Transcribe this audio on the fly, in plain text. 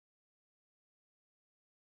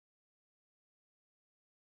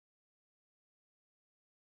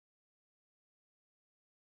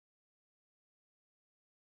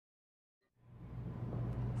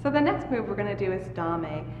So the next move we're going to do is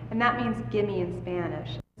dame, and that means gimme in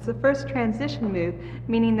Spanish. It's the first transition move,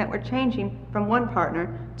 meaning that we're changing from one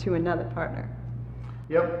partner to another partner.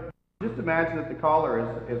 Yep. Just imagine that the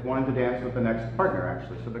caller is wanting to dance with the next partner,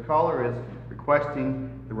 actually. So the caller is requesting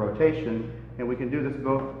the rotation, and we can do this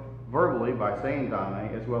both verbally by saying dame,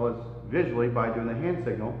 as well as visually by doing the hand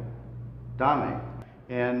signal, dame.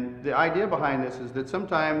 And the idea behind this is that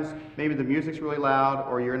sometimes maybe the music's really loud,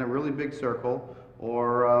 or you're in a really big circle,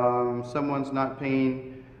 or someone's not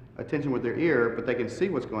paying attention with their ear, but they can see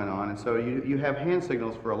what's going on. And so you have hand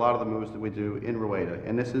signals for a lot of the moves that we do in Rueda.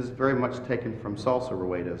 And this is very much taken from Salsa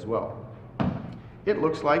Rueda as well. It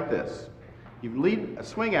looks like this. You lead a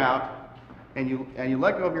swing out, and you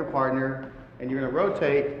let go of your partner, and you're going to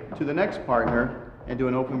rotate to the next partner and do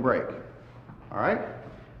an open break. All right?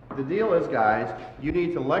 The deal is, guys, you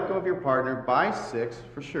need to let go of your partner by 6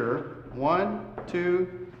 for sure. 1,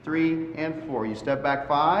 2, 3, and 4. You step back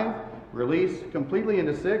 5, release completely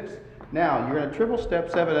into 6. Now, you're going to triple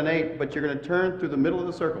step 7 and 8, but you're going to turn through the middle of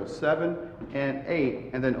the circle, 7 and 8,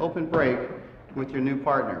 and then open break with your new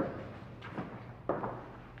partner.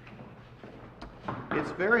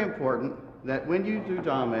 It's very important that when you do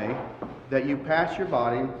dame, that you pass your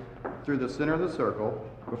body through the center of the circle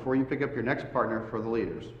before you pick up your next partner for the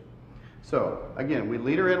leaders. So, again, we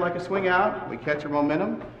lead her in like a swing out, we catch her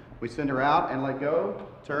momentum, we send her out and let go,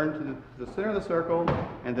 turn to the center of the circle,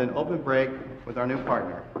 and then open break with our new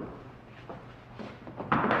partner.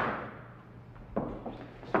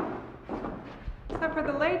 So for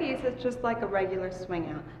the ladies, it's just like a regular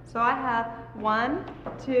swing out. So I have 1,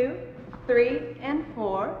 2, 3, and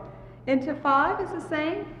 4. Into 5 is the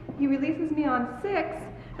same. He releases me on 6,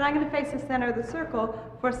 and I'm going to face the center of the circle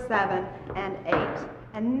for 7 and 8.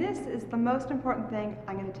 And this is the most important thing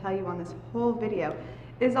I'm going to tell you on this whole video,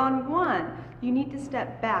 is on 1, you need to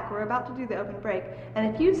step back. We're about to do the open break,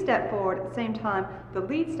 and if you step forward at the same time, the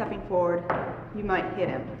lead stepping forward, you might hit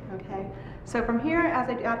him, okay? So from here,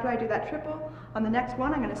 after I do that triple, on the next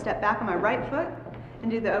one, I'm going to step back on my right foot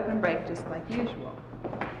and do the open break just like usual.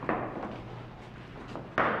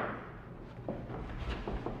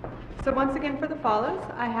 So once again for the follows,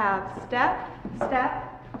 I have step,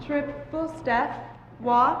 step, triple step,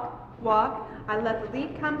 walk, walk. I let the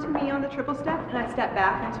lead come to me on the triple step, and I step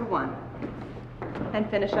back into 1 and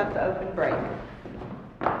finish up the open break.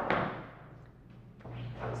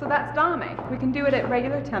 So that's dame. We can do it at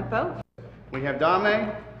regular tempo. We have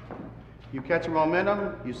dame, you catch her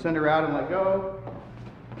momentum, you send her out and let go,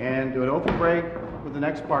 and do an open break with the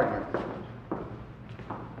next partner.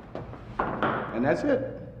 And that's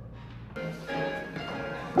it.